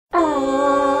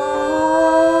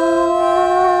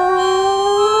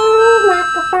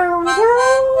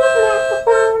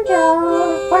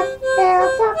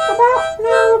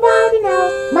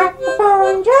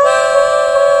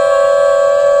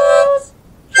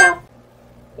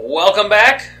Welcome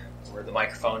back. We're the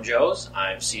Microphone Joes.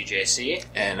 I'm CJC.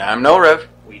 And I'm No Rev.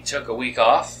 We took a week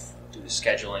off due to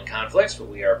scheduling conflicts, but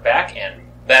we are back and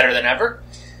better than ever.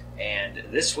 And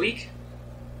this week,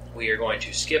 we are going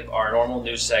to skip our normal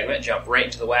news segment, jump right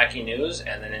into the wacky news,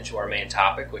 and then into our main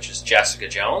topic, which is Jessica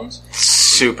Jones.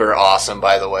 Super awesome,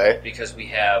 by the way. Because we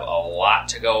have a lot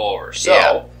to go over.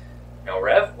 So, No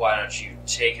Rev, why don't you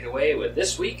take it away with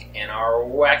this week in our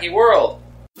wacky world?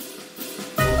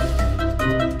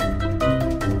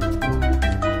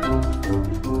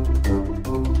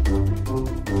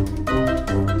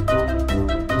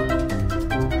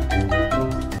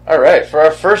 Alright, for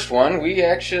our first one, we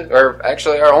actually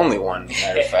our only one,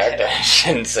 matter of fact, I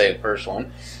shouldn't say first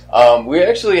one. We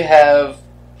actually have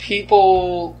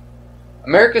people...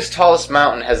 America's tallest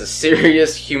mountain has a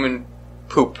serious human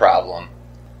poop problem.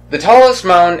 The tallest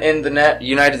mountain in the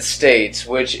United States,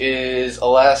 which is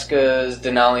Alaska's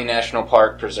Denali National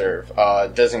Park Preserve,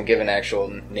 doesn't give an actual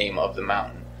name of the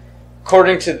mountain.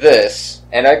 According to this,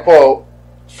 and I quote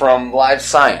from Live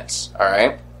Science,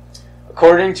 alright?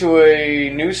 According to a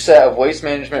new set of waste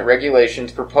management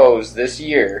regulations proposed this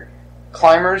year,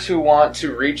 climbers who want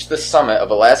to reach the summit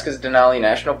of Alaska's Denali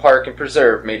National Park and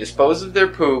Preserve may dispose of their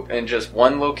poop in just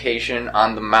one location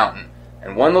on the mountain.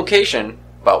 And one location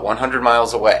about 100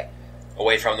 miles away.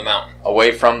 Away from the mountain.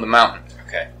 Away from the mountain.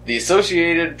 Okay. The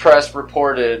Associated Press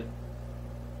reported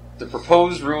the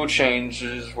proposed rule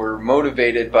changes were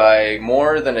motivated by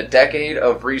more than a decade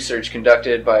of research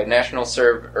conducted by National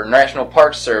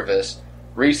Park Service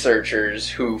researchers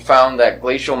who found that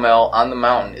glacial melt on the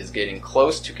mountain is getting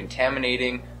close to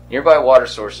contaminating nearby water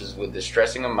sources with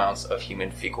distressing amounts of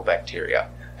human fecal bacteria.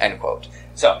 End quote.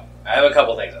 So, I have a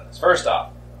couple things on this. First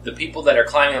off, the people that are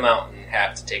climbing the mountain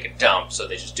have to take a dump, so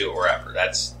they just do it wherever.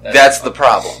 That's the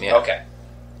problem, yeah. Okay.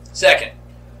 Second,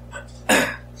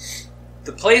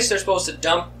 the place they're supposed to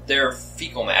dump their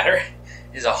fecal matter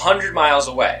is 100 miles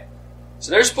away.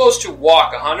 So they're supposed to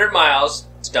walk 100 miles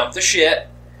to dump the shit,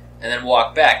 and then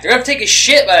walk back. They're going to take a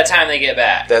shit by the time they get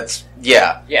back.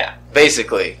 Yeah.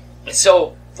 Basically.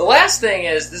 So, the last thing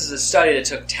is, this is a study that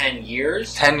took 10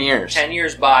 years. 10 years. 10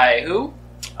 years by who?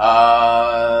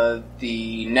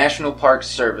 The National Park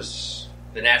Service.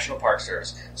 The National Park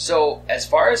Service. So, as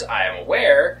far as I am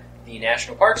aware, the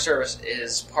National Park Service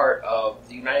is part of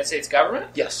the United States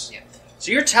government? Yes. Yeah.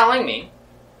 So you're telling me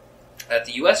that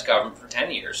the U.S. government for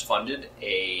 10 years funded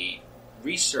a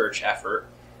research effort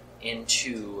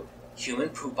into human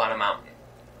poop on a mountain.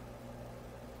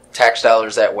 Tax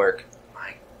dollars at work.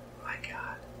 My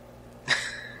God.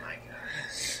 My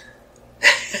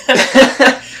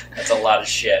God. That's a lot of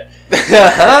shit.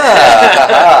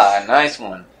 Nice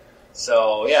one.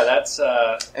 So, yeah, that's...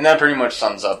 and that pretty much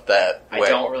sums up that way. I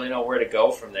don't really know where to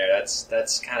go from there.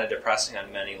 That's kind of depressing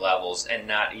on many levels, and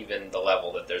not even the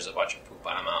level that there's a bunch of poop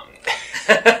on a mountain.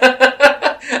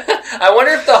 I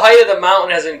wonder if the height of the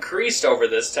mountain has increased over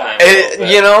this time.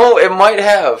 It might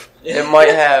have. It might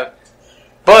have.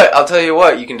 But I'll tell you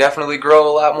what, you can definitely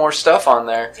grow a lot more stuff on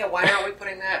there. Yeah, why aren't we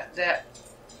putting that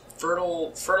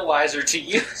fertilizer to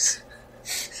use?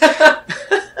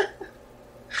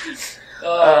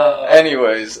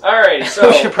 Anyways. Alright, so...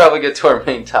 we should probably get to our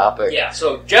main topic. Yeah,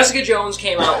 so Jessica Jones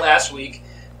came out last week.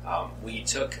 We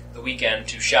took the weekend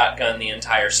to shotgun the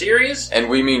entire series. And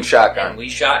we mean shotgun. And we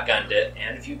shotgunned it,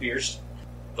 and a few beers.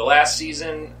 The last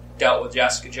season dealt with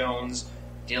Jessica Jones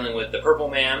dealing with the Purple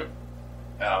Man.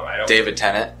 David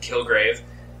Tennant. Kilgrave.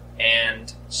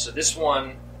 And so this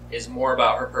one is more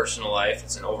about her personal life.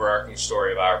 It's an overarching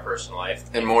story about her personal life.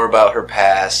 And more about her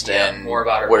past and more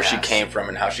about where she came from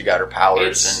and how she got her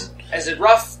powers. As a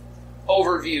rough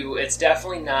overview, it's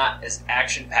definitely not as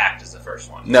action-packed as the first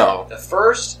one. No. The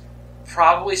first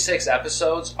probably 6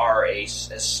 episodes are as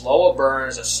slow a burn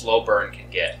as a slow burn can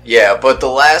get. Yeah, but the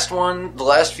last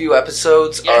few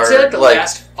episodes are... I'd say the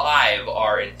last 5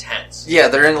 are intense. Yeah,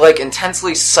 they're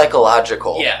intensely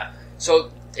psychological. Yeah.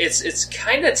 So it's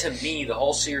kind of, to me, the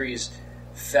whole series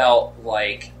felt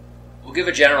like... We'll give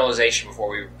a generalization before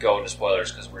we go into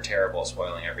spoilers, because we're terrible at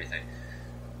spoiling everything.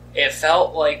 It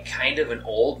felt like kind of an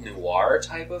old noir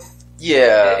type of...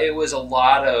 Yeah. It was a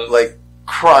lot of...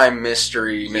 crime,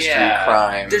 mystery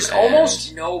crime. There's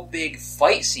almost no big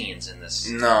fight scenes in this.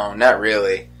 No, not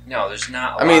really. No, there's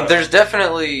not. There's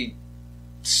definitely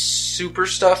super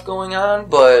stuff going on,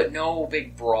 but no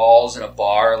big brawls in a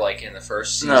bar like in the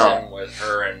first season with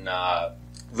her and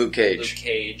Luke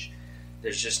Cage.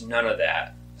 There's just none of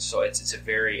that. So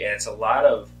there's a lot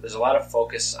of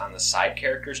focus on the side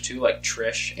characters too, like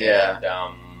Trish and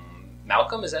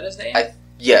Malcolm. Is that his name?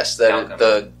 Yes, Malcolm.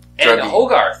 the and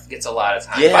Hogarth gets a lot of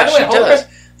time. Yeah, By the way, she does.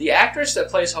 The actress that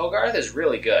plays Hogarth is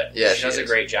really good. Yeah, she does a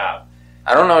great job.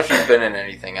 I don't know if she's been in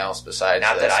anything else besides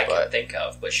Not this, that I can think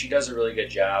of, but she does a really good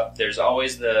job. There's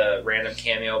always the random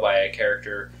cameo by a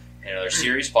character in another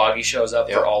series. Foggy shows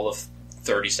up for all of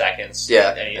 30 seconds.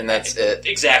 Yeah, and that's it.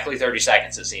 Exactly 30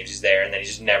 seconds, it seems. He's there, and then he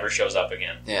just never shows up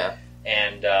again. Yeah.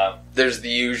 And there's the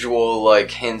usual, like,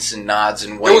 hints and nods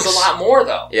and winks. There was a lot more,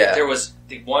 though. Yeah. There was...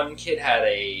 The one kid had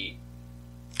a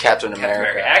Captain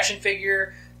America action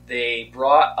figure. They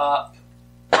brought up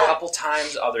a couple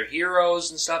times other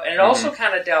heroes and stuff. And it also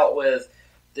kind of dealt with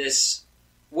this,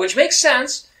 which makes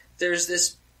sense. There's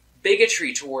this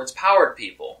bigotry towards powered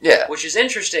people. Yeah. Which is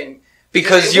interesting.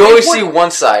 Because you always see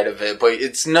one side of it, but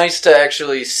it's nice to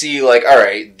actually see, like,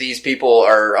 alright, these people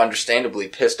are understandably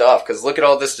pissed off, because look at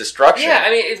all this destruction. Yeah, I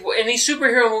mean, in these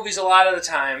superhero movies, a lot of the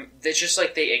time, it's just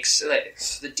like the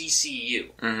DCU.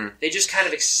 Mm-hmm. They just kind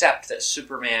of accept that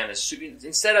Superman is...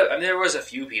 Instead of... I mean, there was a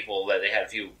few people that they had a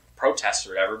few protests or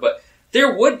whatever, but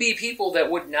there would be people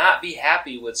that would not be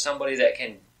happy with somebody that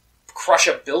can crush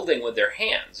a building with their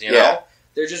hands, you know? Yeah.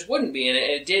 There just wouldn't be, and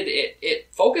it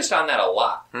focused on that a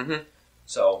lot. Mm-hmm.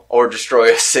 So, or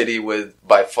destroy a city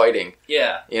by fighting.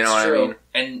 Yeah, you know what I mean.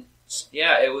 And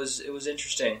yeah, it was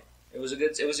interesting. It was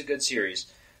a good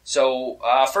series. So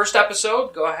first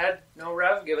episode, go ahead, No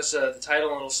Rev, give us the title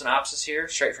and a little synopsis here,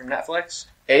 straight from Netflix.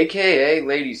 AKA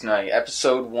Ladies' Night,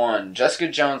 Episode 1. Jessica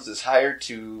Jones is hired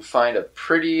to find a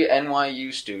pretty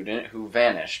NYU student who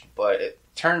vanished, but it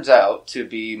turns out to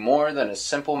be more than a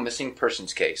simple missing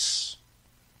persons case.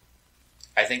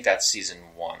 I think that's season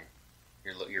 1.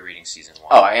 You're reading season 1.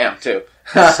 Oh, I am too.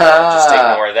 So just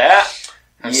ignore that.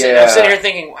 I'm sitting here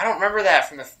thinking, I don't remember that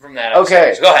from that episode.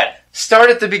 Okay, so go ahead. Start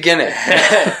at the beginning.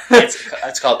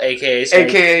 It's called AKA.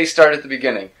 AKA Start at the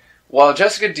Beginning. While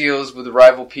Jessica deals with a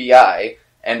rival PI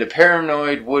and a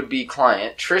paranoid would-be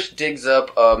client, Trish digs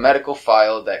up a medical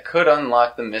file that could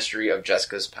unlock the mystery of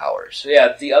Jessica's powers. So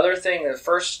yeah, the other thing, the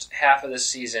first half of this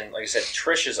season, like I said,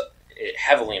 Trish is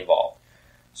heavily involved.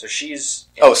 So she's...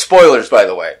 spoilers, by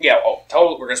the way. Yeah,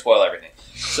 totally. We're going to spoil everything.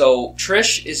 So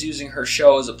Trish is using her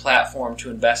show as a platform to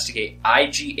investigate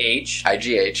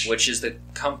IGH, which is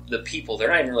the people. They're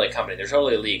not even really a company. They're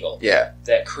totally illegal. Yeah,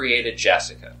 that created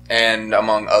Jessica, and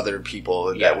among other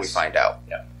people that we find out.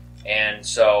 Yeah, and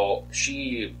so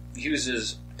she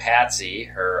uses Patsy,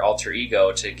 her alter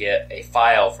ego, to get a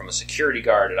file from a security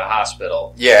guard at a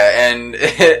hospital. Yeah, and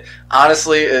it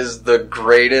honestly is the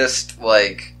greatest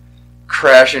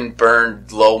crash and burn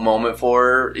low moment for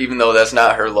her, even though that's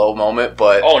not her low moment,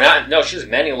 but... No, she has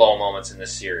many low moments in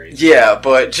this series. Yeah,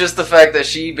 but just the fact that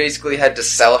she basically had to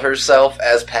sell herself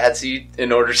as Patsy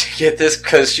in order to get this,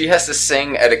 because she has to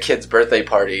sing at a kid's birthday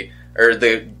party, or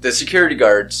the security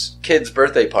guard's kid's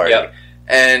birthday party. Yep.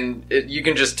 And you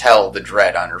can just tell the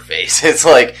dread on her face. It's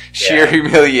sheer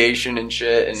humiliation and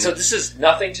shit. And so this is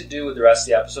nothing to do with the rest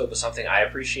of the episode, but something I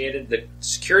appreciated. The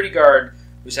security guard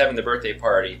who's having the birthday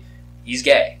party... He's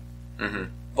gay,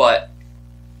 but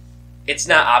it's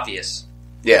not obvious.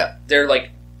 Yeah, they're I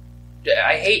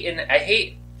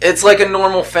hate. It's like a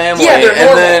normal family, yeah, they're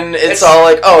normal. And then it's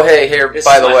all oh, hey, here,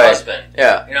 by the way, husband.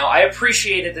 Yeah, I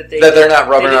appreciated that they're not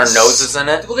rubbing our noses in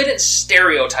it. Well, they didn't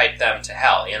stereotype them to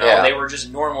hell. They were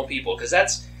just normal people. Because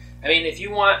that's, if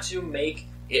you want to make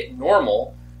it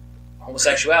normal,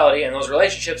 homosexuality and those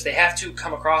relationships, they have to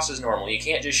come across as normal. You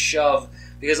can't just shove.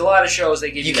 Because a lot of shows, they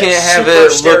give you can't that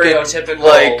have super it stereotypical looking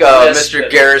like Mr.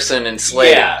 Garrison and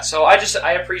Slade. Yeah, so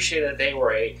I appreciate that they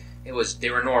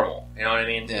were normal. You know what I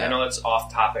mean? Yeah. I know it's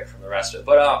off topic from the rest of it,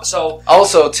 but so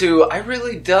also too, I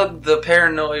really dug the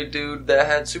paranoid dude that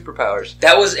had superpowers.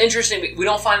 That was interesting. We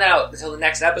don't find that out until the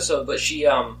next episode, but she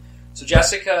so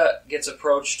Jessica gets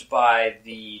approached by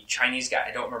the Chinese guy.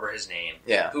 I don't remember his name.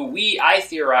 Yeah, who I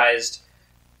theorized.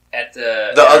 At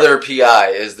the other PI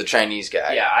is the Chinese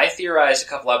guy. Yeah, I theorized a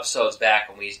couple episodes back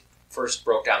when we first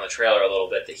broke down the trailer a little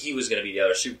bit that he was going to be the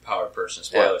other superpowered person.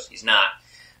 Spoilers, he's not.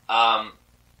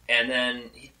 And then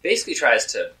he basically tries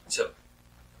to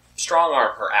strong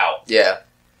arm her out. Yeah.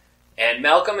 And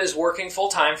Malcolm is working full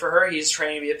time for her. He's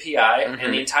training to be a PI,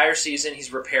 and the entire season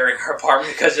he's repairing her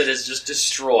apartment because it is just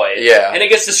destroyed. Yeah, and it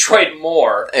gets destroyed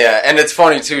more. Yeah, and it's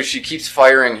funny too. She keeps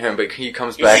firing him, but he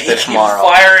comes back tomorrow.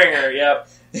 Firing her. Yep.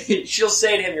 She'll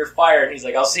say to him, "You're fired," and he's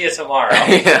like, "I'll see you tomorrow."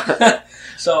 Yeah.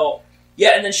 So, yeah,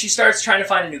 and then she starts trying to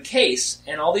find a new case,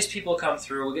 and all these people come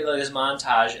through. We get this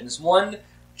montage, and this one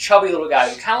chubby little guy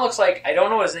who kind of looks like, I don't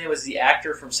know what his name was, the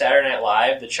actor from Saturday Night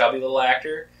Live, the chubby little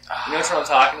actor. You know what I'm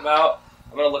talking about?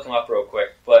 I'm going to look him up real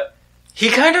quick, but... He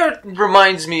kind of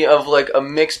reminds me of a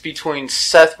mix between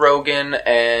Seth Rogen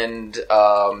and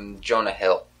Jonah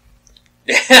Hill.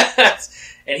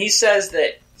 And he says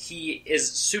that he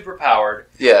is super powered.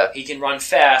 Yeah. He can run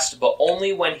fast, but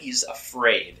only when he's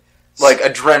afraid. Like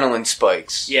adrenaline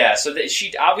spikes. Yeah, so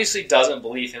she obviously doesn't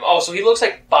believe him. Oh, so he looks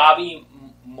like Bobby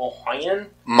Monahan.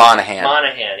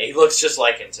 He looks just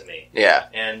like him to me. Yeah.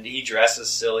 And he dresses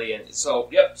silly, and so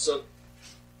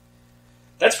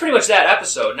that's pretty much that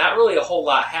episode. Not really a whole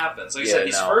lot happens. Like I said,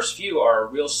 these first few are a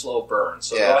real slow burn.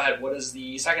 So go ahead, what is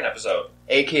the second episode?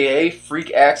 AKA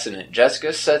Freak Accident.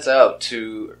 Jessica sets out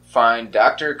to find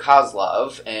Dr.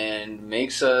 Kozlov and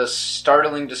makes a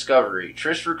startling discovery.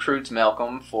 Trish recruits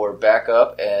Malcolm for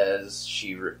backup as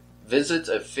she visits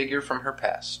a figure from her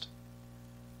past.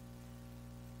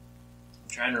 I'm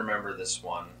trying to remember this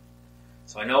one.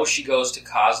 So I know she goes to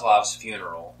Kozlov's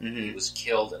funeral. Mm-hmm. He was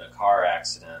killed in a car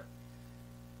accident.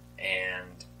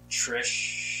 And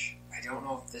Trish, I don't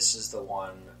know if this is the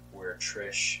one where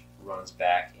Trish runs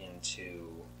back into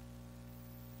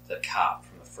the cop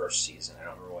from the first season. I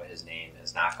don't remember what his name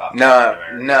is. Knockoff. No,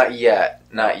 not yet.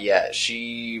 Not yet.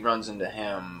 She runs into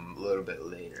him a little bit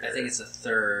later. I think it's the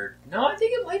third. No, I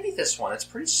think it might be this one. It's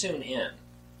pretty soon in.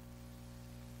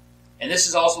 And this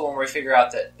is also when we figure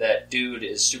out that dude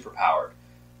is superpowered.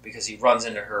 Because he runs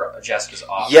into Jessica's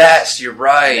office. Yes, you're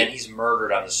right. And then he's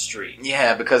murdered on the street.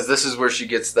 Yeah, because this is where she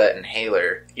gets that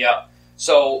inhaler. Yep.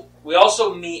 So we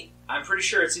also meet, I'm pretty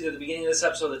sure it's either the beginning of this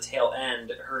episode or the tail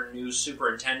end, her new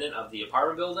superintendent of the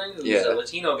apartment building, who's a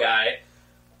Latino guy.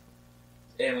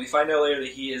 And we find out later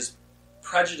that he is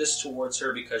prejudiced towards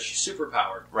her because she's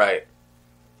superpowered. Right.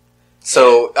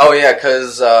 So,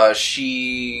 because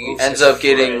she ends up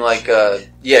getting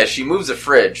she moves a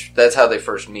fridge. That's how they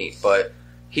first meet, but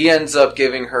he ends up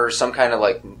giving her some kind of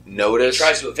notice. He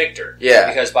tries to evict her. Yeah.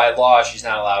 Because by law, she's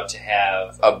not allowed to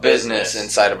have a business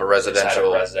inside of a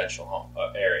residential home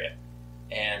area.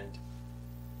 And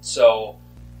so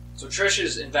Trish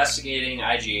is investigating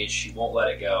IGH. She won't let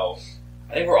it go.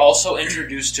 I think we're also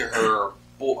introduced to her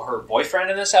boyfriend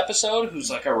in this episode, who's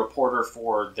like a reporter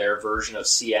for their version of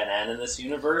CNN in this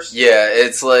universe. Yeah,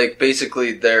 it's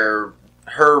basically her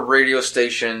radio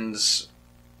station's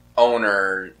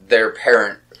owner, their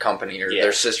parent company or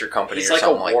their sister company or something like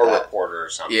that. He's like a war reporter or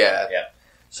something. Yeah.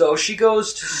 So she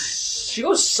goes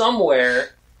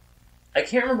somewhere. I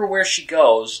can't remember where she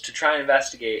goes to try and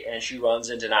investigate, and she runs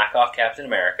into knockoff Captain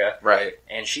America. Right.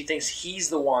 And she thinks he's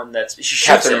the one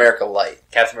Captain America Light.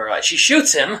 Captain America Light. She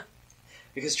shoots him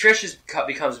because Trish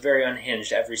becomes very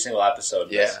unhinged every single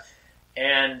episode. Yeah.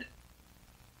 And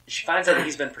she finds out that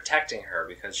he's been protecting her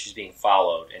because she's being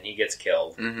followed, and he gets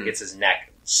killed. Mm-hmm. He gets his neck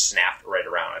snapped right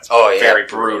around. It's very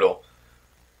brutal.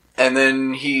 And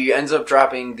then he ends up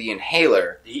dropping the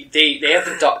inhaler. They have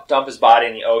to dump his body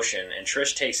in the ocean, and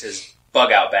Trish takes his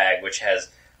bug-out bag, which has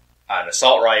an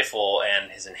assault rifle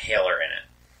and his inhaler in it.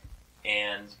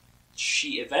 And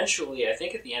she eventually, I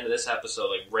think at the end of this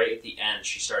episode, right at the end,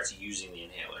 she starts using the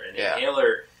inhaler. And the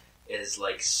inhaler is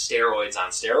like steroids on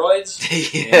steroids.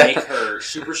 They make her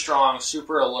super strong,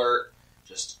 super alert,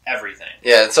 just everything.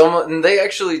 Yeah, and they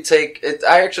actually take it.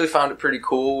 I actually found it pretty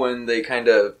cool when they kind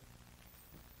of,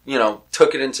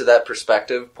 took it into that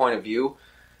point of view.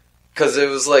 Because it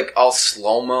was all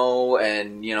slow-mo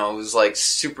and, it was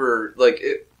super,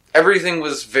 everything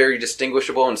was very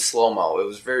distinguishable in slow-mo. It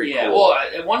was very cool. Yeah, well,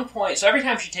 at one point, so every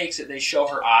time she takes it, they show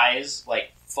her eyes,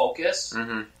 focus.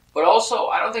 Mm-hmm. But also,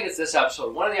 I don't think it's this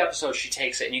episode. One of the episodes, she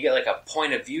takes it, and you get, a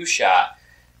point-of-view shot,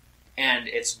 and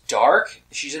it's dark.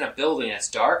 She's in a building, and it's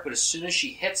dark, but as soon as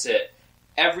she hits it,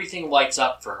 everything lights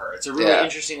up for her. It's a really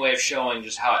interesting way of showing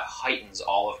just how it heightens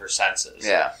all of her senses.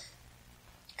 Yeah.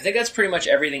 I think that's pretty much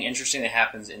everything interesting that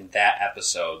happens in that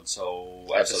episode. So,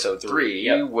 episode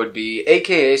 3 would be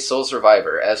AKA Soul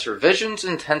Survivor. As her visions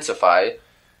intensify,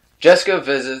 Jessica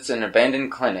visits an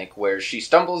abandoned clinic where she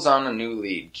stumbles on a new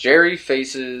lead. Jerry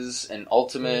faces an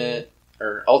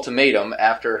ultimatum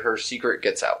after her secret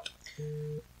gets out.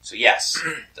 So yes,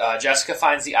 Jessica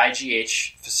finds the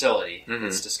IGH facility. Mm-hmm.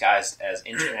 It's disguised as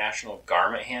International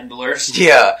Garment Handlers.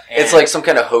 Yeah, it's like some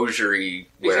kind of hosiery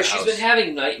warehouse. Because she's been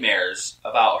having nightmares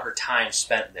about her time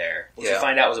spent there, which we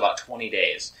find out was about 20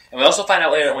 days. And we also find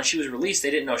out later that when she was released, they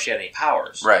didn't know she had any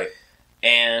powers. Right.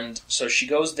 And so she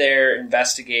goes there,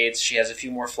 investigates, she has a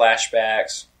few more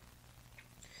flashbacks,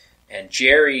 and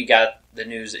Jerry got the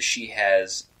news that she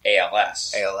has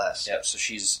ALS. ALS. Yep, so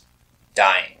she's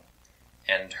dying.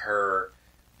 And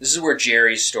this is where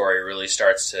Jerry's story really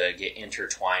starts to get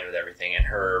intertwined with everything. And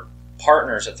her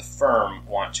partners at the firm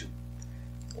want to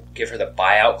give her the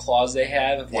buyout clause they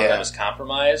have if one of them is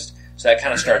compromised. So that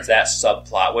kind of starts that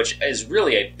subplot, which is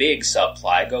really a big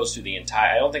subplot. It goes through the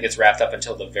entire... I don't think it's wrapped up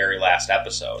until the very last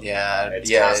episode. Yeah. It's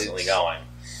constantly going.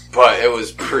 But it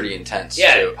was pretty intense,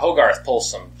 too. Hogarth pulls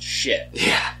some shit.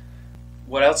 Yeah.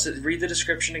 What else? Read the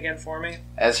description again for me.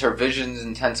 As her visions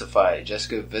intensify,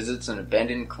 Jessica visits an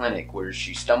abandoned clinic where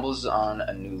she stumbles on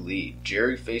a new lead.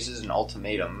 Jerry faces an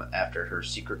ultimatum after her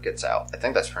secret gets out. I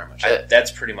think that's pretty much it.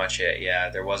 That's pretty much it, yeah.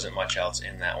 There wasn't much else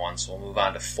in that one, so we'll move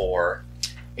on to 4.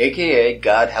 AKA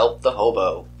God Help the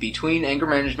Hobo. Between anger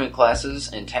management classes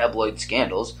and tabloid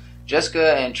scandals,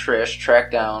 Jessica and Trish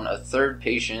track down a third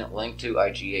patient linked to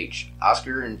IGH.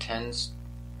 Oscar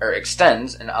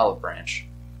extends an olive branch.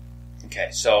 Okay,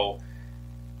 so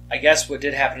I guess what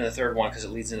did happen in the third one, because it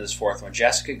leads into this fourth one,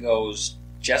 Jessica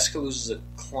loses a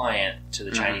client to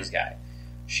the Chinese guy.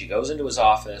 She goes into his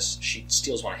office, she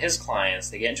steals one of his clients,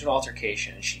 they get into an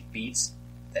altercation, and she beats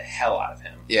the hell out of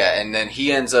him. Yeah, and then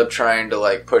he ends up trying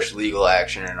to push legal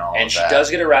action and all of that. And she does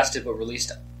get arrested, but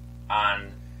released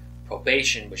on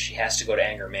probation, but she has to go to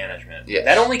anger management. Yes.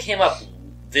 That only came up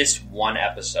this one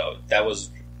episode. That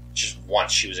was just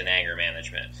once she was in anger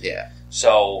management. Yeah.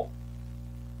 So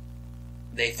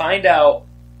they find out.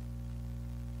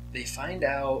 I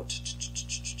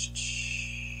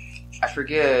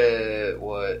forget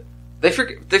what they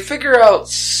figure out.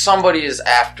 Somebody is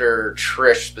after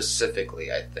Trish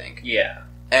specifically, I think. Yeah,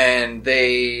 and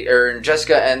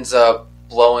Jessica ends up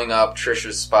blowing up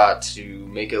Trish's spot to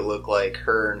make it look like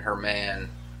her and her man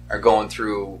are going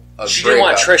through a she breakup. didn't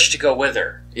want Trish to go with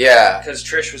her. Yeah, because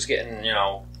Trish was getting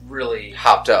really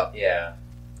hopped up. Yeah.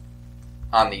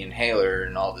 On the inhaler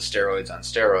and all the steroids on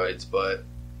steroids, but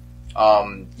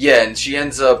and she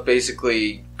ends up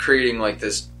basically creating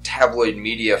this tabloid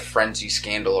media frenzy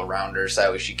scandal around her, so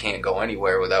that way she can't go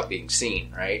anywhere without being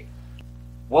seen, right?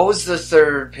 What was the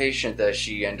third patient that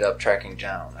she ended up tracking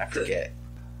down? I forget.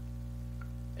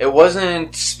 It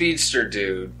wasn't Speedster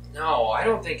Dude. No, I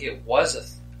don't think it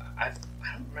was I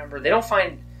don't remember. They don't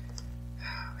find...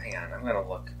 Hang on, I'm gonna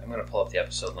look. I'm gonna pull up the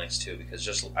episode links too, because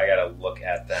I gotta look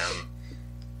at them.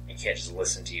 You can't just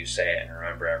listen to you say it and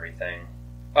remember everything.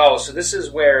 Oh, so this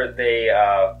is where they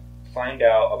find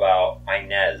out about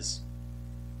Inez,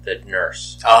 the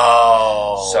nurse.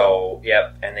 Oh. So,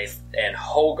 yep, and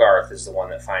Hogarth is the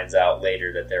one that finds out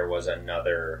later that there was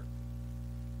another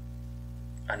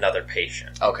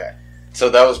patient. Okay. So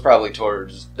that was probably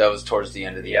towards the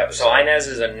end of the episode. So Inez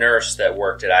is a nurse that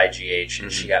worked at IGH,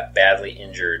 and she got badly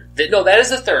injured. No, that is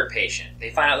the third patient. They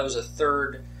find out there was a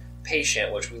third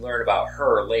patient, which we learn about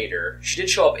her later. She did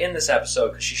show up in this episode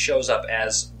because she shows up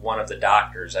as one of the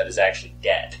doctors that is actually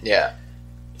dead. Yeah.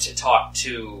 To talk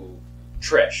to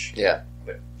Trish. Yeah.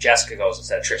 But Jessica goes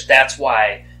instead of Trish. That's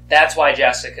why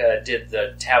Jessica did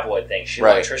the tabloid thing. She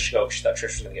let Trish go because she thought Trish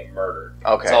was going to get murdered.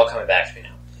 Okay. It's all coming back to me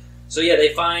now. So yeah,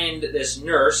 they find this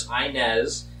nurse,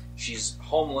 Inez. She's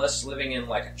homeless, living in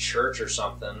a church or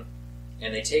something,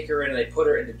 and they take her in and they put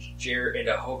her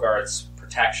into Hogarth's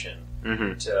protection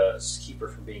to keep her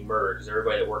from being murdered, because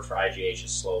everybody that worked for IGH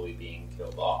is slowly being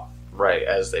killed off. Right,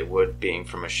 as they would, being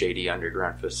from a shady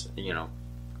underground, Yep. So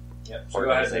organization.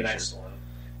 go ahead to the next one.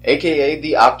 AKA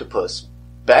the Octopus.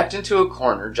 Backed into a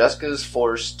corner, Jessica is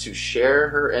forced to share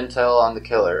her intel on the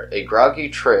killer. A groggy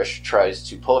Trish tries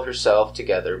to pull herself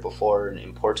together before an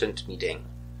important meeting.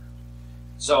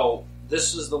 So,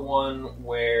 this is the one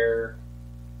where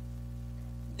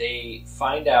they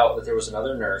find out that there was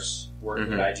another nurse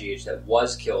working at IGH that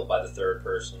was killed by the third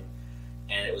person,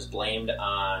 and it was blamed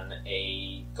on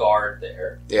a guard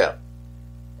there. Yeah.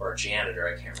 Or a janitor,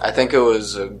 I can't remember. I think it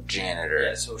was a janitor.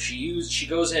 Yeah, so she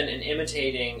goes in and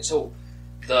imitating... So,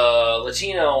 the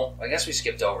Latino, I guess we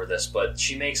skipped over this, but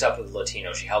she makes up with the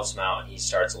Latino. She helps him out, and he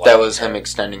starts... That was him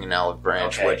extending an olive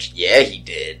branch, which, he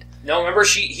did. No, remember,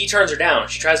 he turns her down.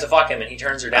 She tries to fuck him, and he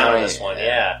turns her down in this one,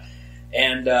 yeah.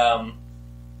 And,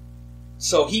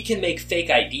 so he can make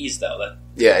fake IDs, though.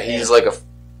 He's like a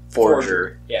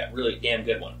forger. Yeah, really damn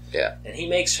good one. Yeah. And he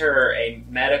makes her a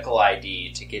medical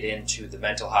ID to get into the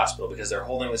mental hospital, because they're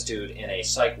holding this dude in a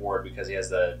psych ward because he has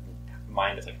the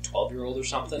mind of a 12-year-old or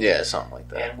something. Yeah, something like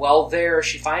that. And while there,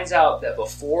 she finds out that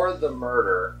before the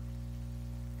murder,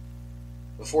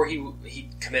 before he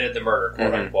committed the murder,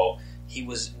 quote unquote, he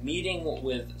was meeting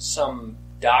with some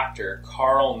doctor,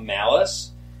 Carl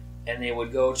Malice, and they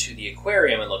would go to the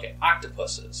aquarium and look at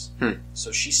octopuses.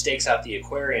 So she stakes out the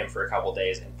aquarium for a couple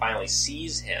days and finally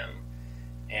sees him,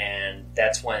 and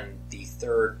that's when the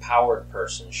third powered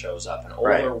person shows up, an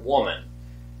older woman.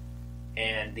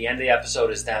 And the end of the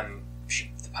episode is them...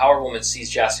 The powered woman sees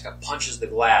Jessica, punches the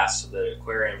glass, so the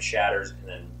aquarium shatters, and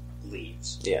then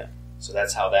leaves. Yeah. So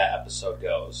that's how that episode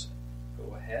goes.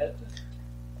 Go ahead.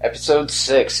 Episode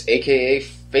 6, a.k.a.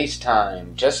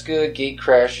 FaceTime. Jessica gate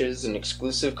crashes an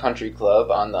exclusive country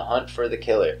club on the hunt for the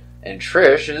killer. And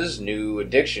Trish's new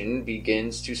addiction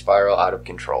begins to spiral out of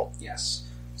control. Yes.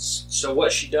 So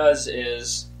what she does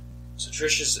is... So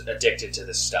Trish is addicted to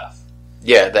this stuff.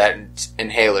 Yeah, that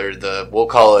inhaler, we'll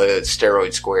call it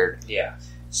steroid squared. Yeah.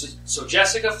 So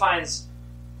Jessica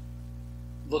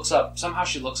looks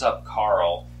up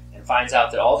Carl and finds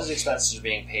out that all of his expenses are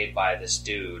being paid by this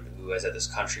dude who is at this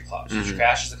country club. So she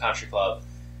crashes the country club.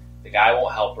 The guy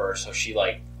won't help her, so she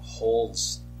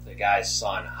holds the guy's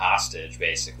son hostage,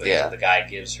 basically. Yeah. So the guy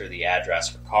gives her the address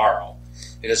for Carl.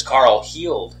 Because Carl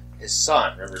healed his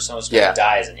son. Remember, someone was going to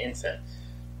die as an infant.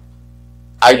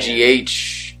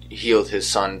 IGH healed his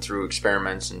son through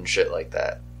experiments and shit like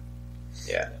that.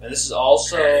 Yeah. And this is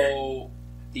also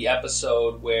the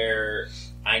episode where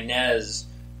Inez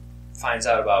finds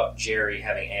out about Jerry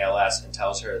having ALS and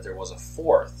tells her that there was a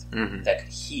fourth that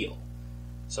could heal.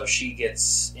 So she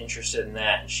gets interested in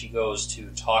that, and she goes to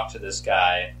talk to this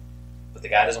guy, but the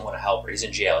guy doesn't want to help her. He's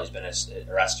in jail. He's been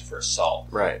arrested for assault.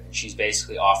 Right. And she's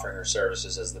basically offering her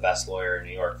services as the best lawyer in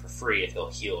New York for free if he'll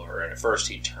heal her. And at first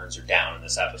he turns her down in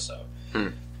this episode.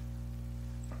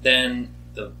 Then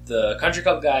the country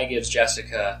club guy gives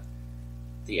Jessica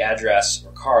the address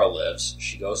where Carl lives.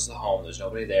 She goes to the home. There's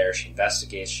nobody there. She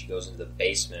investigates. She goes into the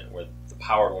basement where the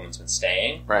powered woman's been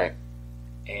staying. Right.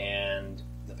 And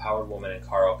the powered woman and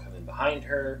Carl come in behind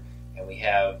her. And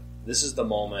this is the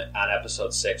moment on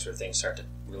episode 6 where things start to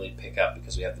really pick up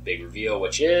because we have the big reveal,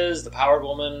 which is the powered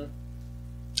woman...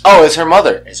 Oh, it's her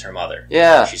mother. Is her mother.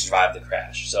 Yeah. She survived the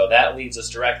crash. So that leads us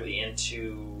directly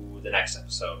into the next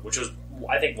episode, which was,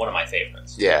 I think, one of my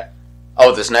favorites. Yeah.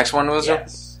 Oh, this next one was?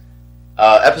 Yes.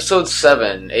 Episode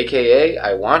 7, a.k.a.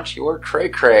 I Want Your Cray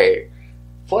Cray.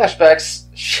 Flashbacks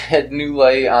shed new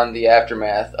light on the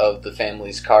aftermath of the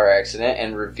family's car accident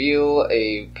and reveal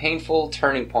a painful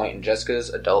turning point in Jessica's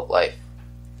adult life.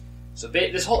 So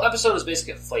this whole episode is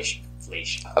basically a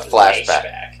flashback.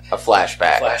 A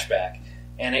flashback.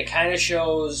 And it kind of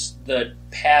shows the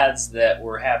paths that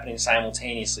were happening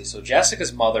simultaneously. So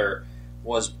Jessica's mother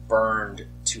was burned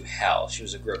to hell. She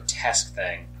was a grotesque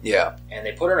thing. Yeah. And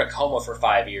they put her in a coma for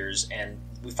 5 years, and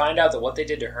we find out that what they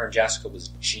did to her and Jessica was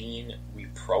gene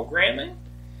reprogramming.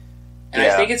 And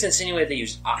I think it's insinuated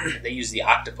they use the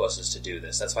octopuses to do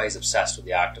this. That's why he's obsessed with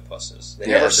the octopuses. They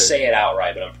never say it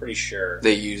outright, but I'm pretty sure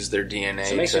they use their DNA.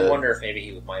 So it makes me wonder if maybe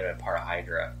he might have been part of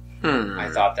Hydra. I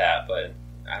thought that, but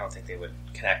I don't think they would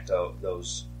connect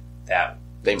those.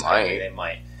 They might. They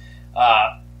might.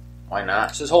 Why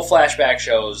not? So this whole flashback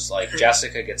shows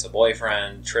Jessica gets a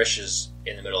boyfriend. Trish is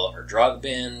in the middle of her drug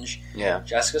binge. Yeah.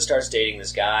 Jessica starts dating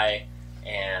this guy,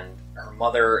 and her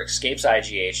mother escapes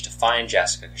IGH to find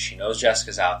Jessica because she knows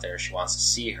Jessica's out there. She wants to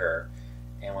see her,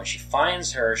 and when she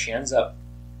finds her, she ends up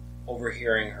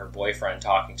overhearing her boyfriend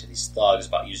talking to these thugs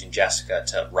about using Jessica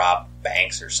to rob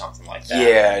banks or something like that.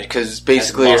 Yeah, because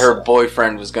basically her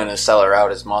boyfriend was going to sell her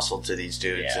out as muscle to these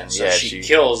dudes. Yeah, and so she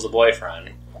kills the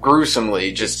boyfriend.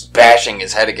 Gruesomely, just bashing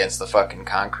his head against the fucking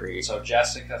concrete. So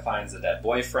Jessica finds the dead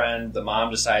boyfriend. The mom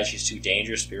decides she's too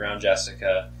dangerous to be around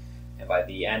Jessica. And by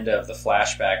the end of the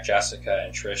flashback, Jessica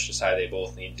and Trish decide they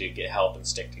both need to get help and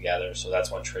stick together. So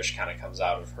that's when Trish kind of comes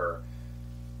out of her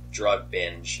drug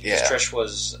binge. Yeah. Trish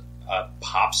was a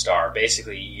pop star.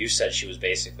 Basically, you said she was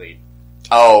basically...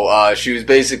 she was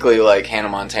basically like Hannah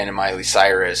Montana, Miley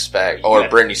Cyrus or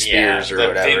Britney Spears or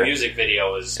whatever. The music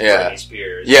video was Britney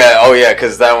Spears. Yeah,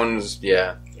 because that one's,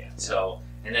 Yeah, so,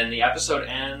 and then the episode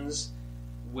ends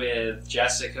with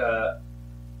Jessica...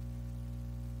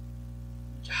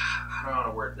 I don't know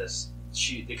how to word this.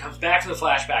 It comes back to the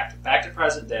flashback, back to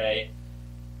present day,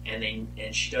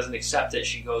 and she doesn't accept it.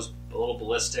 She goes a little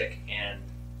ballistic, and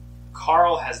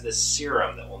Carl has this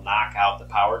serum that will knock out the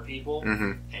powered people,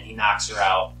 and he knocks her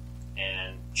out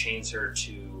and chains her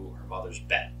to her mother's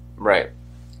bed. Right.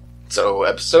 So,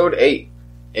 episode 8,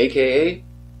 a.k.a.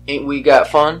 Ain't We Got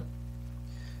Fun?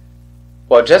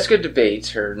 While Jessica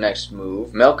debates her next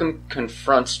move, Malcolm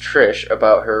confronts Trish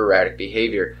about her erratic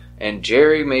behavior, and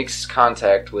Jerry makes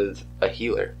contact with a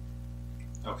healer.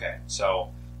 Okay, so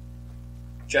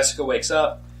Jessica wakes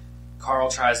up, Carl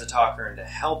tries to talk her into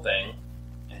helping,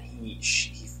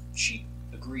 she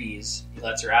agrees. He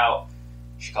lets her out.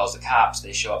 She calls the cops.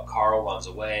 They show up. Carl runs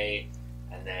away,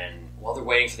 and then while they're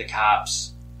waiting for the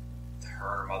cops,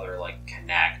 her and her mother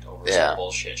connect over some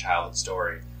bullshit childhood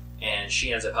story, and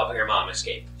she ends up helping her mom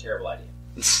escape. Terrible idea.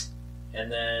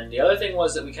 And then the other thing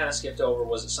was that we kind of skipped over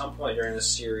was at some point during this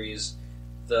series,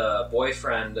 the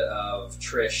boyfriend of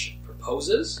Trish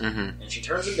proposes, and she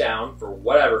turns him down for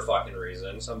whatever fucking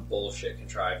reason, some bullshit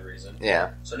contrived reason.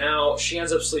 Yeah. So now she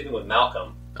ends up sleeping with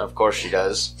Malcolm. Of course she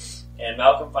does. And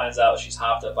Malcolm finds out she's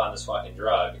hopped up on this fucking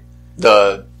drug.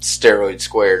 The steroid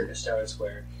squared. The steroid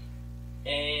squared.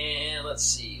 And let's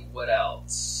see, what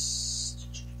else?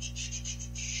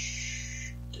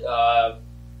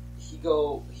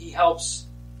 He helps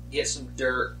get some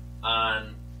dirt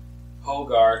on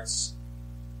Hogarth's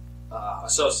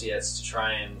associates to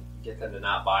try and get them to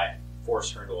not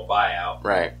force her into a buyout.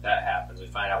 Right. That happens. We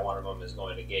find out one of them is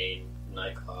going to gay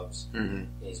nightclubs. Mm-hmm.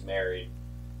 He's married.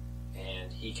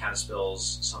 And he kind of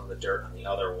spills some of the dirt on the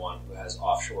other one who has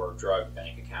offshore drug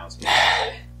bank accounts.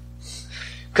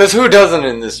 Because who doesn't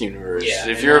in this universe? Yeah,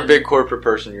 if you're a big corporate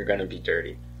person, you're going to be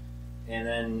dirty. And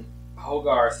then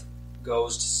Hogarth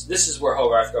this is where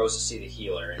Hogarth goes to see the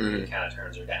healer, and he kind of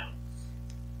turns her down.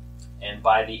 And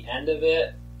by the end of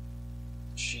it,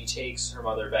 she takes her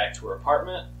mother back to her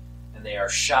apartment, and they are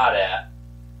shot at.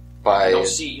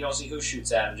 You don't see who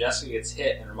shoots at him. Jessica gets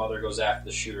hit, and her mother goes after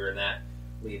the shooter, and that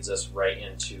leads us right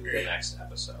into the next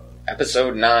episode.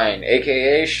 Episode 9,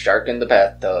 a.k.a. Shark in the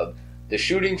Bathtub. The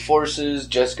shooting forces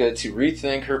Jessica to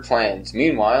rethink her plans.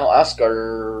 Meanwhile,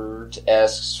 Oscar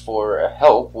asks for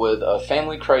help with a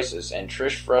family crisis, and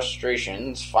Trish's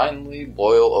frustrations finally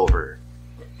boil over.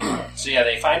 So yeah,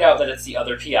 they find out that it's the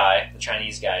other PI, the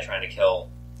Chinese guy, trying to kill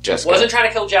Jessica. Wasn't trying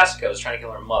to kill Jessica, was trying to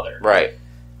kill her mother. Right.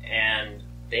 And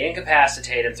they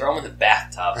incapacitate him, throw him in the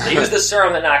bathtub. They use the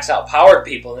serum that knocks out powered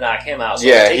people to knock him out. So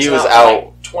yeah, it takes he was him out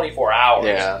like 24 hours.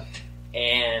 Yeah.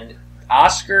 And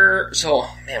Oscar, so,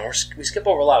 man, we skip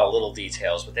over a lot of little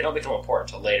details, but they don't become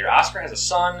important until later. Oscar has a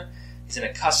son. He's in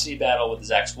a custody battle with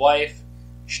his ex-wife.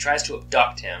 She tries to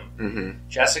abduct him. Mm-hmm.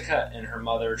 Jessica and her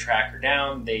mother track her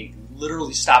down. They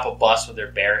literally stop a bus with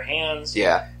their bare hands.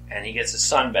 Yeah. And he gets his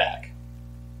son back.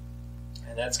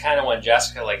 And that's kind of when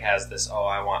Jessica has this,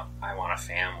 I want a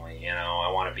family,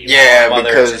 I want to be with my mother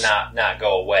because, to not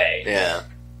go away. Yeah.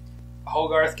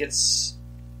 Hogarth gets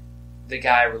the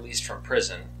guy released from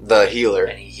prison. The healer.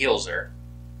 And he heals her.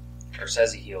 Or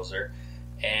says he heals her.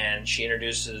 And she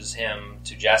introduces him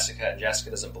to Jessica, and Jessica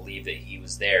doesn't believe that he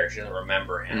was there. She doesn't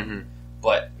remember him. Mm-hmm.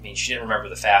 But, she didn't remember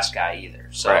the fast guy either.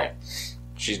 So. Right.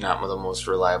 She's not the most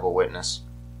reliable witness.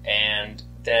 And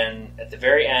then, at the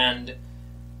very end,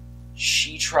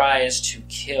 she tries to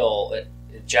kill...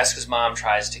 Jessica's mom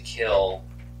tries to kill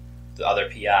the other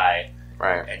PI.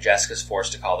 Right. And Jessica's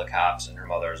forced to call the cops, and her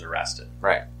mother is arrested.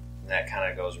 Right. And that kind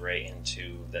of goes right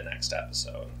into the next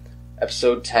episode.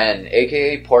 Episode 10,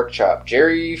 a.k.a. Pork Chop.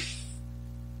 Jerry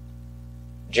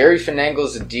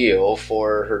finagles a deal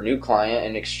for her new client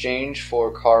in exchange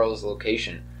for Carl's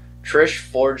location. Trish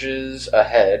forges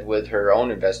ahead with her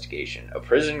own investigation. A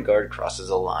prison guard crosses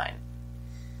a line.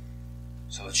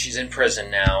 So she's in prison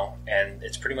now, and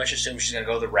it's pretty much assumed she's going to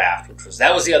go to the raft,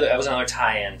 that was another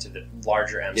tie-in to the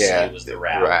larger MCU, was the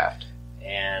raft.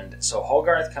 And so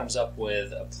Hogarth comes up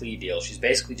with a plea deal. She's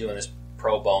basically doing this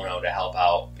pro bono to help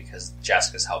out because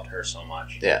Jessica's helped her so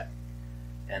much. Yeah.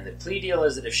 And the plea deal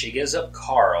is that if she gives up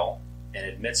Carl and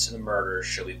admits to the murder,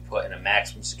 she'll be put in a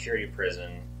maximum security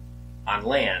prison on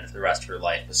land for the rest of her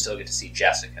life, but still get to see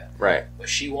Jessica. Right. But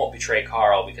she won't betray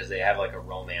Carl because they have a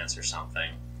romance or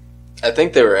something. I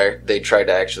think they tried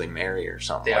to actually marry or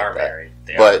something. They are married.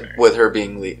 But with her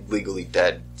being legally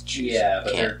dead,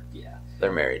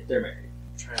 they're married. They're married.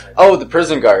 Oh, the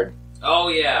prison guard. Oh,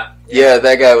 yeah. Yeah,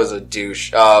 that guy was a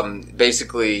douche.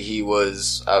 Basically, he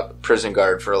was a prison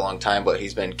guard for a long time, but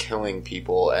he's been killing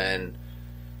people, and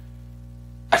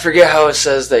I forget how it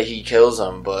says that he kills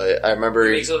them, but I remember...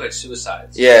 He makes it look like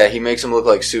suicides. Yeah, he makes them look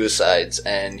like suicides,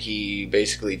 and he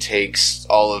basically takes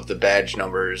all of the badge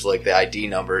numbers, like the ID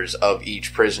numbers of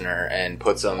each prisoner, and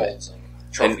puts them... Holds them.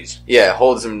 Trophies.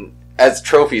 Holds them as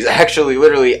trophies, actually,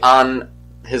 literally on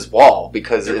his wall,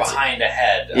 because they're behind a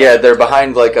head. They're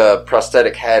behind a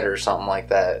prosthetic head or something like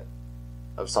that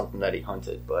of something that he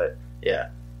hunted. But yeah,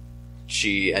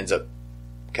 she ends up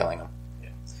killing him. Yeah.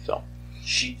 So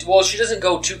she doesn't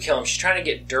go to kill him. She's trying to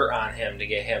get dirt on him to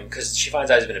get him because she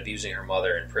finds out he's been abusing her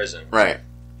mother in prison. Right.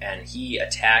 And he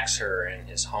attacks her in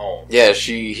his home. Yeah,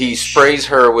 he sprays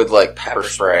her with pepper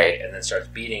spray and then starts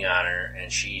beating on her,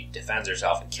 and she defends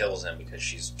herself and kills him because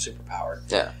she's superpowered.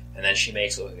 Yeah. And then she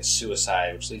makes it look like a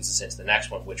suicide, which leads us into the next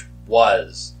one, which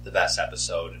was the best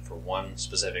episode for one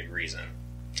specific reason.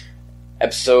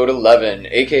 Episode 11,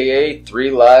 a.k.a.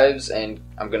 3 Lives, and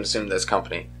I'm going to assume that's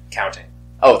company. Counting.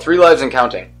 Oh, 3 Lives and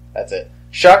Counting. That's it.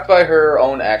 Shocked by her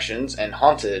own actions and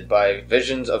haunted by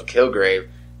visions of Kilgrave,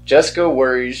 Jessica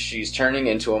worries she's turning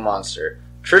into a monster.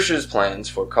 Trish's plans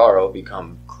for Carl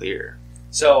become clear.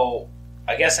 So,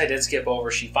 I guess I did skip over.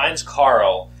 She finds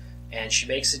Carl, and she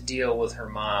makes a deal with her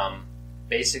mom.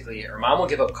 Basically, her mom will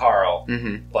give up Carl,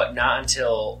 but not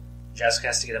until Jessica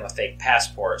has to get him a fake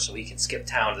passport so he can skip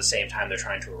town at the same time they're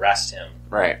trying to arrest him.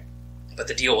 Right. But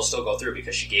the deal will still go through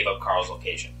because she gave up Carl's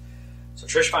location. So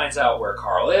Trish finds out where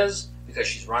Carl is because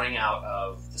she's running out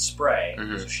of the spray.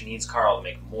 So she needs Carl to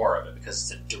make more of it because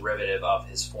it's a derivative of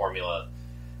his formula.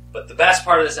 But the best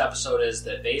part of this episode is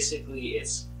that basically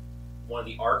it's one of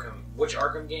the Arkham... Which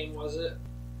Arkham game was it?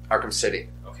 Arkham City.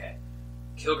 Okay.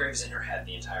 Kilgrave's in her head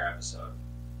the entire episode.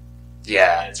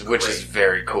 Yeah, which is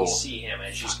very cool. And you see him,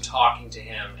 and she's talking to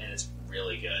him, and it's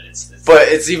really good. But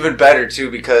it's even better,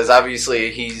 too, because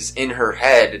obviously he's in her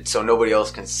head, so nobody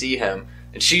else can see him.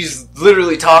 And she's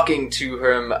literally talking to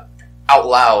him out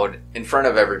loud in front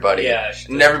of everybody. Yeah.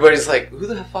 And everybody's like, who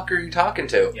the fuck are you talking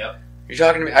to? Yep. You're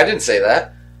talking to me? I didn't say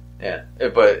that. Yeah.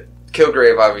 But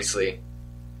Kilgrave obviously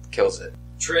kills it.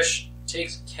 Trish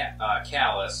takes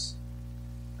Callus,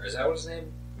 or is that what his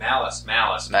name?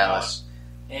 Malice.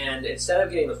 And instead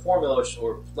of getting the formula, which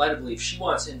we're led to believe she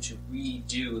wants him to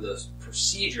redo the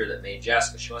procedure that made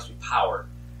Jessica, she wants to be powered.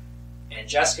 And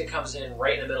Jessica comes in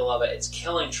right in the middle of it. It's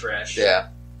killing Trish. Yeah.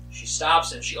 She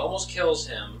stops him. She almost kills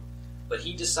him, but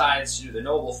he decides to do the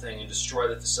noble thing and destroy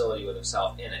the facility with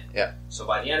himself in it. Yeah. So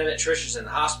by the end of it, Trish is in the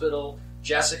hospital.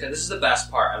 Jessica, this is the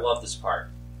best part. I love this part.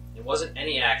 It wasn't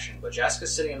any action, but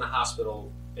Jessica's sitting in the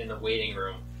hospital in the waiting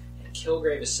room, and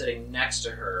Kilgrave is sitting next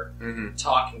to her,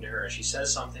 talking to her, and she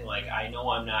says something like, I know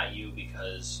I'm not you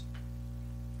because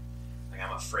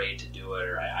I'm afraid to do it,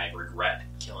 or I regret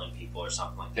killing people, or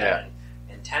something like that.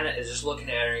 Yeah. And Tennant is just looking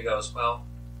at her, and he goes, well,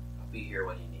 I'll be here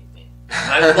when you need me.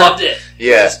 And I loved it.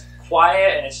 Yeah. It's just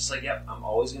quiet, and it's just like, yep, I'm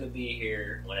always going to be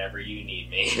here whenever you need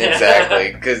me.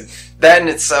 Exactly, because that in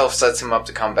itself sets him up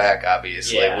to come back,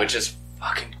 obviously, which is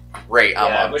fucking great. I'm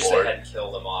on I wish board. they hadn't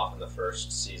killed him off in the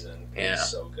first season. Yeah. He's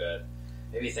so good.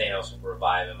 Maybe Thanos will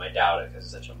revive him. I doubt it because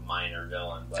he's such a minor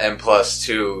villain. But And plus,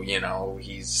 too,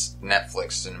 he's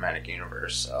Netflix Cinematic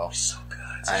Universe, so... he's so good.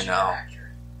 I know.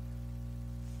 Actor.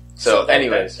 So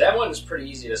anyways. That one's pretty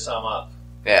easy to sum up.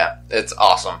 Yeah, it's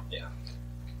awesome. Yeah.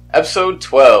 Episode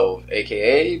 12,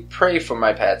 a.k.a. Pray for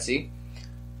My Patsy.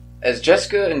 As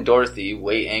Jessica and Dorothy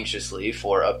wait anxiously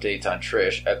for updates on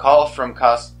Trish, a call from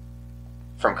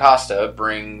Costa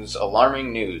brings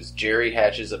alarming news. Jerry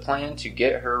hatches a plan to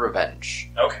get her revenge.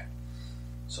 Okay.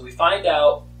 So we find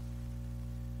out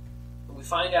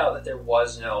that there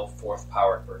was no fourth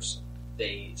powered person.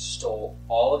 They stole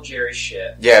all of Jerry's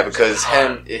shit. Yeah, because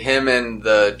him and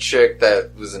the chick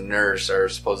that was a nurse are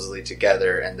supposedly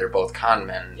together, and they're both con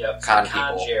men. Yep, con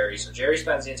people. Jerry. So Jerry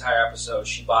spends the entire episode.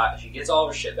 She gets all of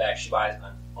her shit back. She buys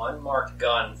an unmarked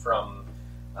gun from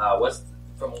what's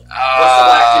the black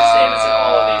dude's name that's in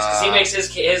all of these? Because he makes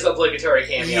his obligatory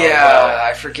cameo. Yeah,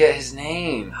 I forget his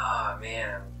name. Oh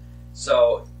man.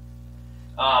 So,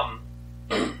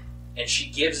 and she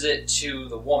gives it to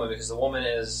the woman because the woman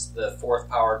is the fourth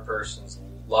powered person's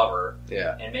lover.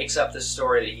 Yeah. And makes up this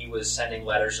story that he was sending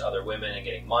letters to other women and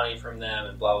getting money from them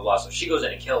and blah, blah, blah. So she goes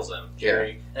in and kills him,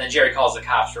 Jerry. Yeah. And then Jerry calls the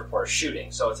cops to report a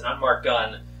shooting. So it's an unmarked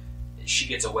gun. She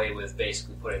gets away with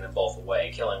basically putting them both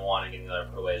away, killing one and getting the other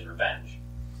put away as revenge.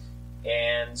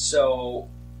 And so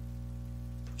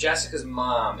Jessica's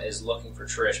mom is looking for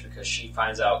Trish because she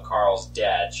finds out Carl's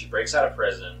dead. She breaks out of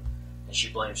prison and she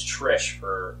blames Trish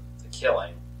for the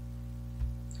killing.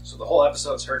 So the whole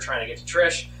episode's her trying to get to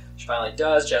Trish. She finally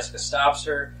does. Jessica stops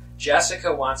her.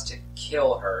 Jessica wants to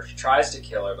kill her. She tries to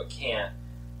kill her but can't.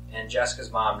 And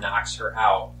Jessica's mom knocks her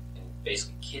out and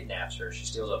basically kidnaps her. She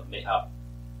steals a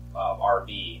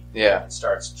RV and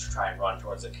starts to try and run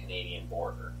towards the Canadian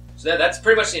border. So that's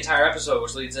pretty much the entire episode,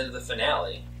 which leads into the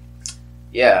finale.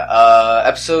 Yeah,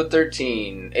 episode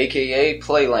 13, a.k.a.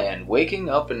 Playland. Waking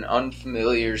up in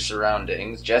unfamiliar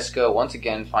surroundings, Jessica once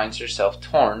again finds herself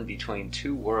torn between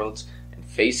two worlds and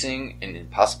facing an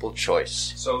impossible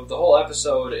choice. So the whole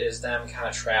episode is them kind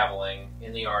of traveling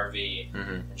in the RV,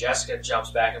 and Jessica jumps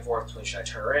back and forth between should I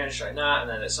turn her in, should I not, and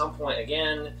then at some point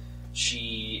again,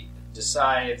 she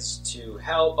decides to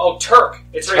help. Oh, Turk!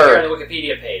 It's right here on the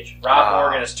Wikipedia page. Rob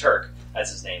Morgan is Turk.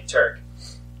 That's his name, Turk.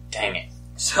 Dang it.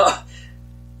 So,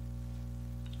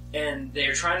 and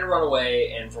they're trying to run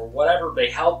away, and for whatever, they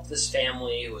help this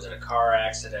family who was in a car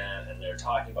accident, and they're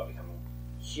talking about becoming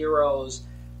heroes,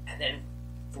 and then,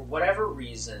 for whatever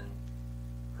reason,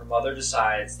 her mother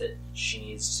decides that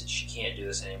she can't do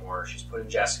this anymore. She's putting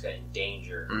Jessica in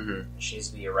danger, and she needs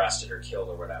to be arrested or killed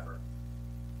or whatever.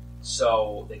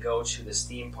 So they go to this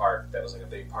theme park that was like a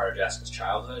big part of Jessica's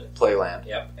childhood. Playland.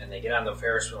 Yep. And they get on the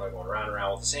Ferris wheel and going round and round.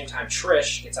 Well, at the same time,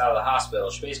 Trish gets out of the hospital.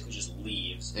 She basically just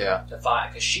leaves. Yeah. To find,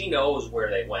 because she knows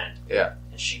where they went. Yeah.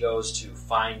 And she goes to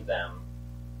find them.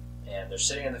 And they're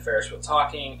sitting in the Ferris wheel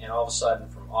talking, and all of a sudden,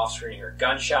 from off-screen, her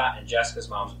gunshot, and Jessica's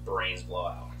mom's brains blow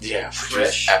out. Yeah,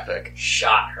 Trish epic.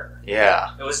 Shot her.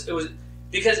 Yeah. It was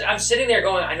Because I'm sitting there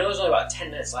going, I know there's only about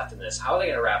 10 minutes left in this. How are they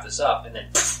going to wrap this up? And then,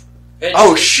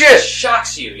 shit! It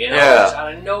shocks you, just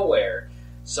out of nowhere.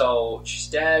 So she's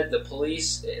dead. The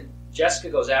police, Jessica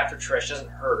goes after Trish, doesn't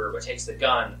hurt her, but takes the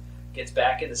gun, gets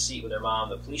back in the seat with her mom.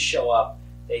 The police show up.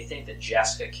 They think that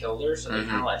Jessica killed her, so they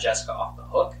kind of let Jessica off the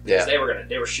hook because they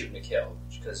were shooting to kill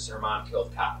because her mom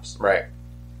killed cops. Right.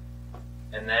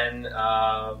 And then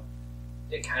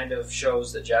it kind of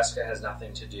shows that Jessica has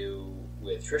nothing to do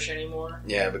with Trish anymore.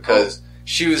 Yeah, because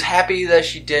she was happy that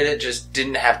she did it, just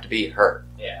didn't have to be her.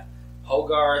 Yeah.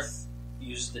 Hogarth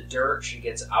uses the dirt she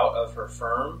gets out of her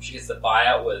firm. She gets the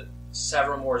buyout with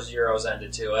several more zeros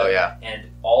ended to it. Oh, yeah. And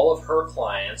all of her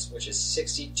clients, which is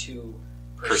 62%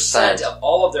 of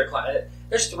all of their clients.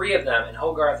 There's 3 of them, and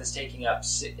Hogarth is taking up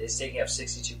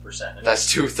 62%. And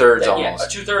that's 2/3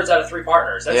 almost. Yeah, 2/3 out of 3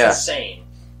 partners. That's insane.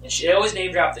 And she always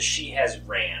name dropped that she has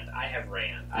Rand. I have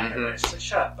Rand. I have Rand. She's like,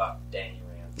 shut up about Danny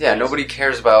Rand. Yeah, nobody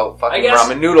cares about fucking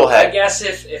Ramen Noodle head. I guess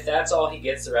if that's all he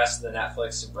gets the rest of the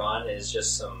Netflix run is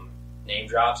just some name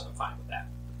drops, I'm fine with that.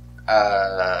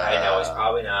 I know he's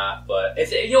probably not, but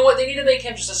if you know what, they need to make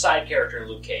him just a side character in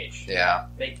Luke Cage. Yeah,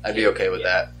 I'd be okay with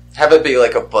that. Have it be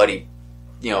like a buddy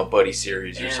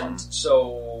series or something.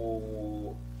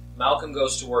 So Malcolm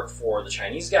goes to work for the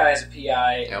Chinese guy as a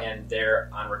PI, and they're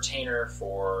on retainer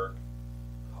for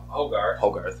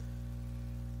Hogarth.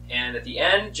 And at the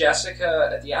end,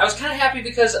 Jessica, I was kind of happy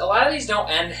because a lot of these don't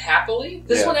end happily.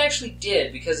 This one actually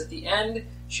did, because at the end,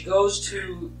 she goes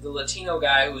to the Latino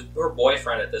guy who was her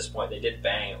boyfriend at this point. They did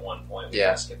bang at one point. We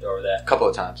kind of skipped over that. A couple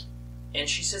of times. And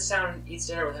she sits down and eats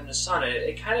dinner with him and his son.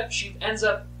 And she ends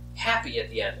up happy at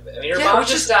the end of it. I mean, her mom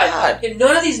just died. And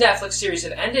none of these Netflix series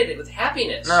have ended with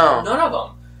happiness. No. None of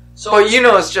them. So,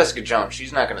 well, it's Jessica Jones.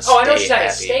 She's not going to stay happy. I know she's not going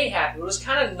to stay happy. It was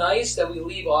kind of nice that we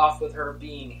leave off with her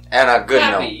being and a good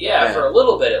happy. Note. Yeah, for a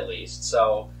little bit at least.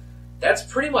 So that's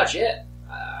pretty much it.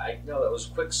 I know that was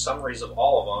quick summaries of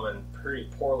all of them and pretty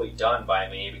poorly done by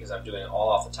me because I'm doing it all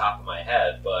off the top of my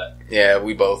head. But yeah,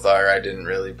 we both are. I didn't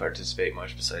really participate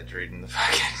much besides reading the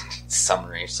fucking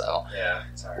summary. So yeah,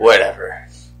 sorry. Whatever.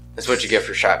 That's what you get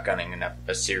for shotgunning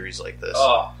a series like this.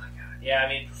 Oh, my God. Yeah, I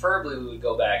mean, preferably we would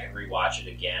go back and rewatch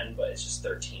it again, but it's just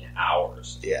 13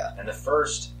 hours. Yeah. And the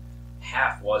first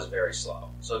half was very slow,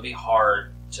 so it'd be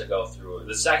hard to go through.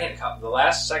 The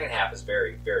last second half is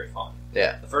very, very fun.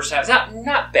 Yeah. The first half is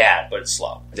not bad, but it's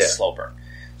slow. It's a slow burn.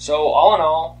 So, all in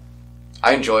all,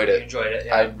 I enjoyed it.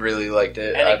 Yeah. I really liked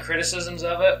it. Any criticisms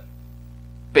of it?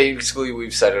 Basically,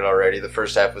 we've said it already. The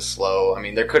first half was slow. I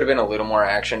mean, there could have been a little more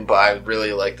action, but I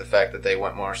really liked the fact that they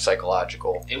went more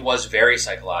psychological. It was very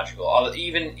psychological.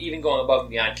 Even going above and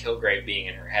beyond Kilgrave being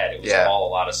in her head, it was all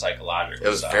a lot of psychological. It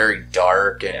was very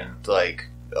dark and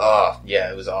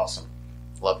it was awesome.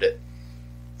 Loved it.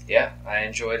 Yeah, I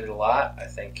enjoyed it a lot. I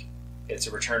think it's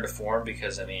a return to form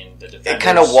because, I mean, the Defenders... It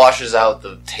kind of washes out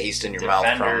the taste in your mouth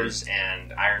from... Defenders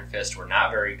and Iron Fist were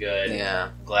not very good. Yeah.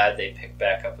 I'm glad they picked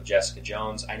back up with Jessica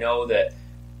Jones. I know that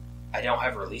I don't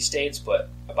have release dates, but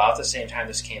about the same time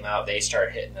this came out, they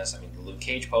started hitting us. I mean, the Luke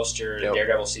Cage poster,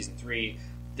 Daredevil Season 3...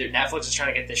 Netflix is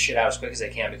trying to get this shit out as quick as they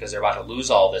can because they're about to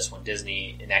lose all this when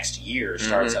Disney next year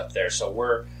starts up there.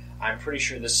 So I'm pretty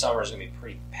sure this summer is going to be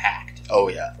pretty packed. Oh,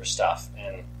 yeah. For stuff.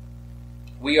 And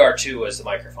we are too, as the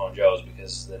microphone Joes,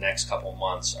 because the next couple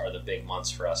months are the big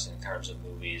months for us in terms of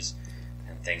movies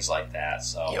and things like that.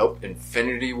 So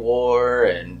Infinity War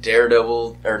and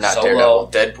Daredevil, or not Solo,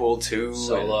 Daredevil, Deadpool 2.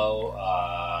 Solo,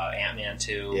 Ant-Man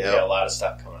 2. Yep. We got a lot of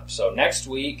stuff coming up. So next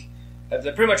week, that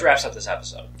pretty much wraps up this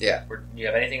episode. Yeah. Do you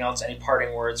have anything else, any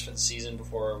parting words for the season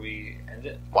before we end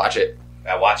it? Watch it.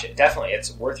 Watch it. Definitely.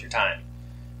 It's worth your time.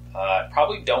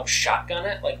 Probably don't shotgun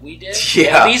it like we did.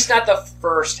 Yeah. At least not the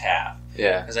first half.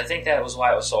 Yeah. Because I think that was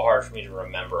why it was so hard for me to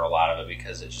remember a lot of it,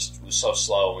 because it just was so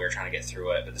slow and we were trying to get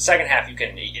through it. But the second half,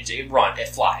 it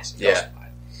flies. It goes by.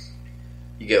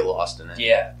 You get lost in it.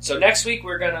 Yeah. So next week,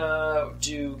 we're going to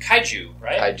do Kaiju,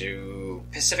 right? Kaiju.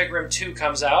 Pacific Rim 2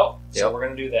 comes out, so yep. we're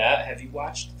going to do that. Have you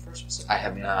watched the first Pacific Rim? I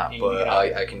have not, but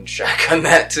I can shotgun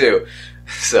that too.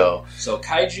 So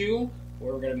Kaiju,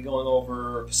 we're going to be going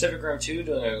over Pacific Rim 2,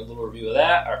 doing a little review of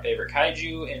that, our favorite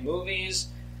Kaiju in movies.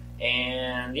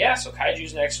 And yeah, so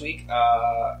Kaiju's next week,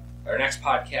 our next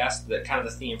podcast, kind of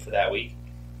the theme for that week.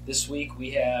 This week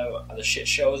we have the shit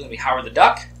show is going to be Howard the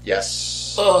Duck.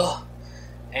 Yes. Ugh.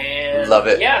 And love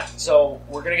it. Yeah, so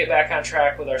we're going to get back on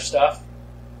track with our stuff.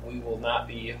 We will not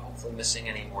be hopefully missing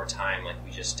any more time like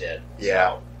we just did.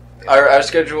 Yeah. So, our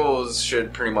schedules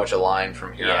should pretty much align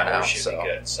from here on out. We should be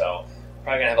good. So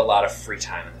probably going to have a lot of free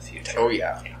time in the future. Oh,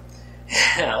 yeah.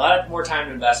 A lot more time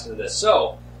to invest into this.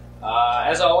 So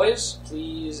As always,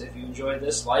 please, if you enjoyed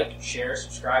this, like, share,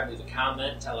 subscribe, leave a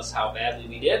comment, tell us how badly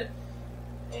we did.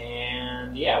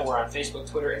 And yeah, we're on Facebook,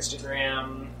 Twitter,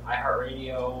 Instagram,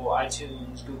 iHeartRadio,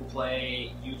 iTunes, Google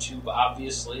Play, YouTube,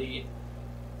 obviously.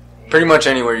 Pretty much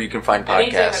anywhere you can find podcasts.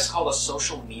 Anything that's called a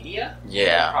social media,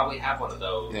 yeah, we probably have one of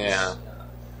those. Yeah.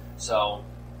 So,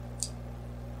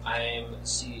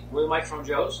 we're the Microphone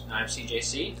Joes, and I'm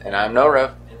CJC. And I'm No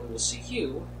Rev. And we will see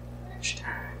you next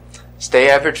time. Stay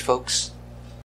average, folks.